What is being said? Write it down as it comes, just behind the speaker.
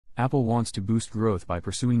Apple wants to boost growth by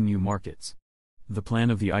pursuing new markets. The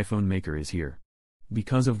plan of the iPhone maker is here.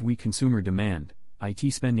 Because of weak consumer demand,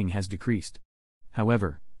 IT spending has decreased.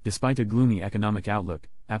 However, despite a gloomy economic outlook,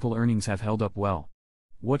 Apple earnings have held up well.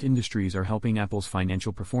 What industries are helping Apple's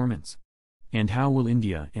financial performance? And how will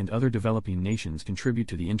India and other developing nations contribute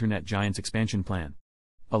to the internet giant's expansion plan?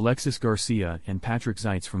 Alexis Garcia and Patrick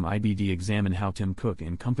Seitz from IBD examine how Tim Cook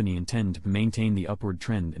and company intend to maintain the upward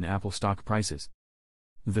trend in Apple stock prices.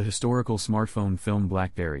 The historical smartphone film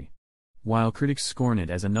BlackBerry. While critics scorn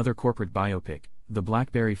it as another corporate biopic, the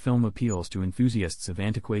BlackBerry film appeals to enthusiasts of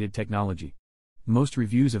antiquated technology. Most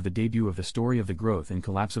reviews of the debut of the story of the growth and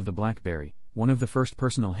collapse of the BlackBerry, one of the first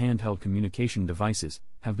personal handheld communication devices,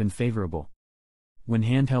 have been favorable. When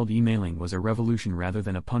handheld emailing was a revolution rather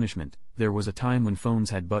than a punishment, there was a time when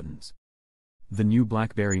phones had buttons. The new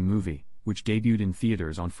BlackBerry movie, which debuted in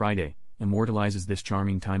theaters on Friday, immortalizes this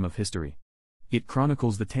charming time of history. It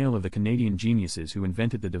chronicles the tale of the Canadian geniuses who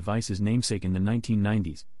invented the device's namesake in the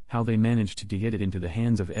 1990s, how they managed to get it into the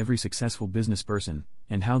hands of every successful business person,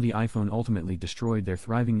 and how the iPhone ultimately destroyed their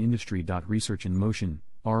thriving industry. Research in Motion,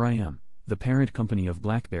 RIM, the parent company of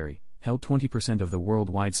BlackBerry, held 20% of the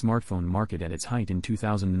worldwide smartphone market at its height in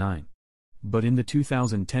 2009. But in the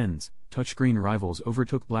 2010s, touchscreen rivals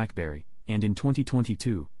overtook BlackBerry, and in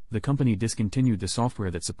 2022, the company discontinued the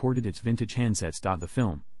software that supported its vintage handsets. The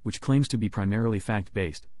film, which claims to be primarily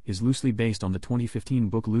fact-based, is loosely based on the 2015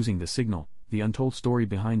 book Losing the Signal, the untold story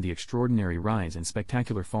behind the extraordinary rise and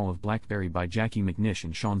spectacular fall of BlackBerry by Jackie McNish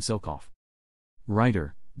and Sean Silkoff.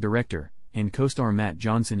 Writer, director, and co-star Matt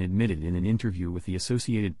Johnson admitted in an interview with the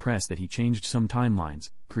Associated Press that he changed some timelines,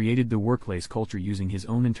 created the workplace culture using his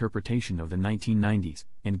own interpretation of the 1990s,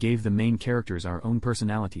 and gave the main characters our own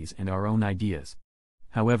personalities and our own ideas.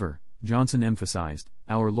 However, Johnson emphasized,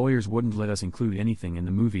 our lawyers wouldn't let us include anything in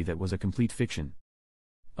the movie that was a complete fiction.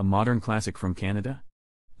 A modern classic from Canada?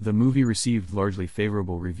 The movie received largely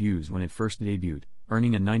favorable reviews when it first debuted,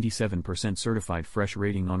 earning a 97% certified fresh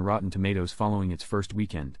rating on Rotten Tomatoes following its first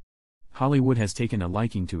weekend. Hollywood has taken a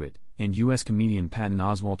liking to it, and U.S. comedian Patton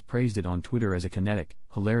Oswalt praised it on Twitter as a kinetic,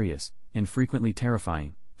 hilarious, and frequently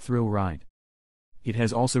terrifying thrill ride. It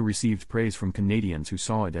has also received praise from Canadians who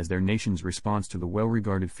saw it as their nation's response to the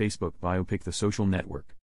well-regarded Facebook biopic The Social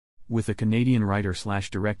Network. With a Canadian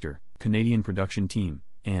writer/director, Canadian production team,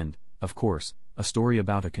 and, of course, a story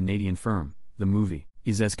about a Canadian firm, the movie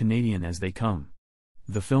is as Canadian as they come.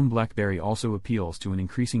 The film BlackBerry also appeals to an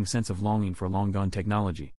increasing sense of longing for long-gone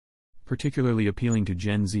technology. Particularly appealing to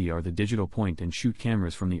Gen Z are the digital point-and-shoot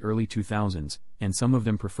cameras from the early 2000s, and some of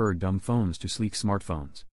them prefer dumb phones to sleek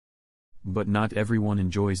smartphones. But not everyone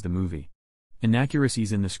enjoys the movie.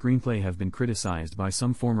 Inaccuracies in the screenplay have been criticized by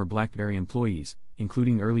some former BlackBerry employees,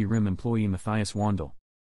 including early RIM employee Matthias Wandel.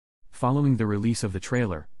 Following the release of the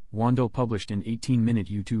trailer, Wandel published an 18-minute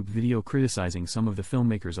YouTube video criticizing some of the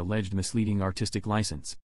filmmaker's alleged misleading artistic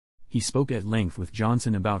license. He spoke at length with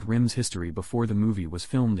Johnson about RIM's history before the movie was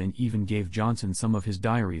filmed and even gave Johnson some of his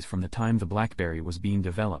diaries from the time the BlackBerry was being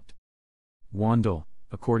developed. Wandel,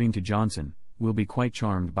 according to Johnson, will be quite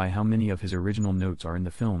charmed by how many of his original notes are in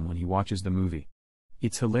the film when he watches the movie.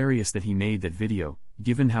 It's hilarious that he made that video,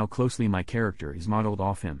 given how closely my character is modeled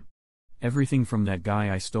off him. Everything from that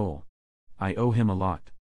guy I stole. I owe him a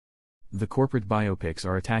lot. The corporate biopics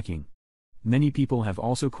are attacking. Many people have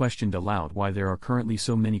also questioned aloud why there are currently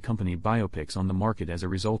so many company biopics on the market as a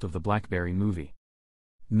result of the BlackBerry movie.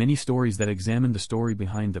 Many stories that examine the story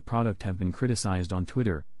behind the product have been criticized on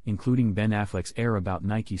Twitter, including Ben Affleck's air about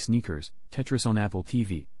Nike sneakers, Tetris on Apple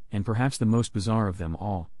TV, and perhaps the most bizarre of them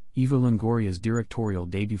all, Eva Longoria's directorial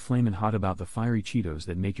debut flamin' hot about the fiery Cheetos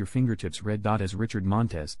that make your fingertips red. As Richard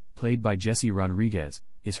Montez, played by Jesse Rodriguez,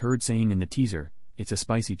 is heard saying in the teaser, "It's a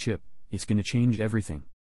spicy chip, it's gonna change everything."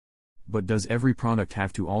 But does every product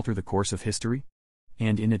have to alter the course of history?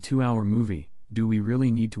 And in a 2-hour movie, do we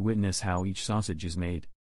really need to witness how each sausage is made?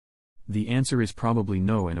 The answer is probably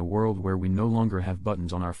no. In a world where we no longer have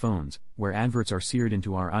buttons on our phones, where adverts are seared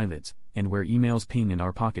into our eyelids, and where emails ping in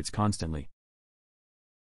our pockets constantly,